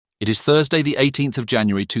It is Thursday, the 18th of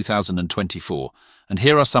January 2024, and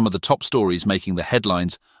here are some of the top stories making the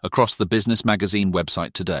headlines across the Business Magazine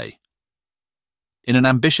website today. In an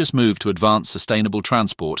ambitious move to advance sustainable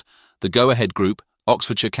transport, the Go-Ahead Group,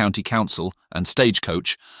 Oxfordshire County Council and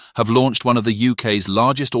Stagecoach have launched one of the UK's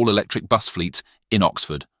largest all-electric bus fleets in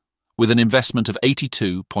Oxford, with an investment of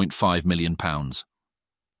 £82.5 million.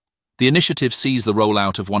 The initiative sees the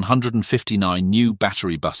rollout of 159 new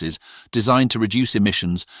battery buses designed to reduce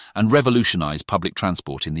emissions and revolutionise public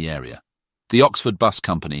transport in the area. The Oxford Bus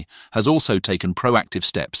Company has also taken proactive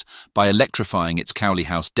steps by electrifying its Cowley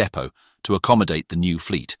House depot to accommodate the new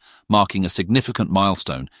fleet, marking a significant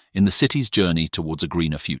milestone in the city's journey towards a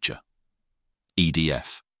greener future.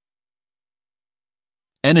 EDF.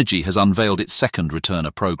 Energy has unveiled its second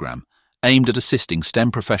returner programme, aimed at assisting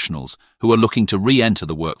STEM professionals who are looking to re-enter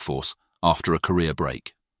the workforce after a career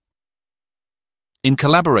break. In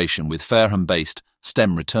collaboration with Fareham-based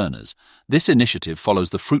STEM returners, this initiative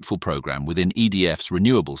follows the fruitful programme within EDF's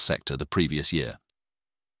renewables sector the previous year.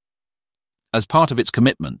 As part of its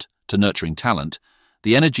commitment to nurturing talent,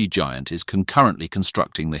 the energy giant is concurrently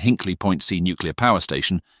constructing the Hinkley Point C nuclear power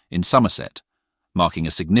station in Somerset, marking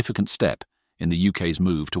a significant step in the UK's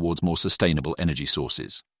move towards more sustainable energy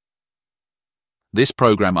sources. This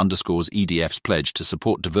programme underscores EDF's pledge to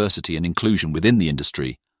support diversity and inclusion within the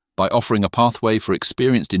industry by offering a pathway for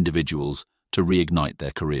experienced individuals to reignite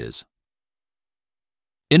their careers.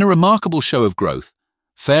 In a remarkable show of growth,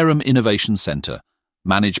 Fareham Innovation Centre,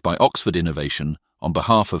 managed by Oxford Innovation on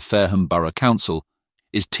behalf of Fareham Borough Council,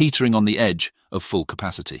 is teetering on the edge of full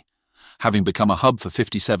capacity. Having become a hub for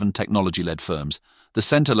 57 technology-led firms, the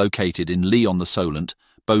centre located in Lee-on-the-Solent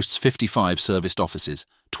boasts 55 serviced offices,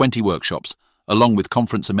 20 workshops, along with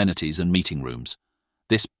conference amenities and meeting rooms.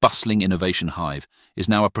 This bustling innovation hive is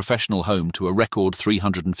now a professional home to a record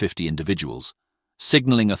 350 individuals,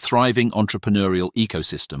 signalling a thriving entrepreneurial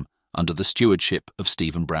ecosystem under the stewardship of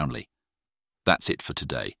Stephen Brownlee. That's it for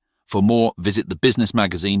today. For more, visit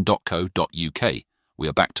thebusinessmagazine.co.uk. We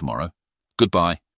are back tomorrow. Goodbye.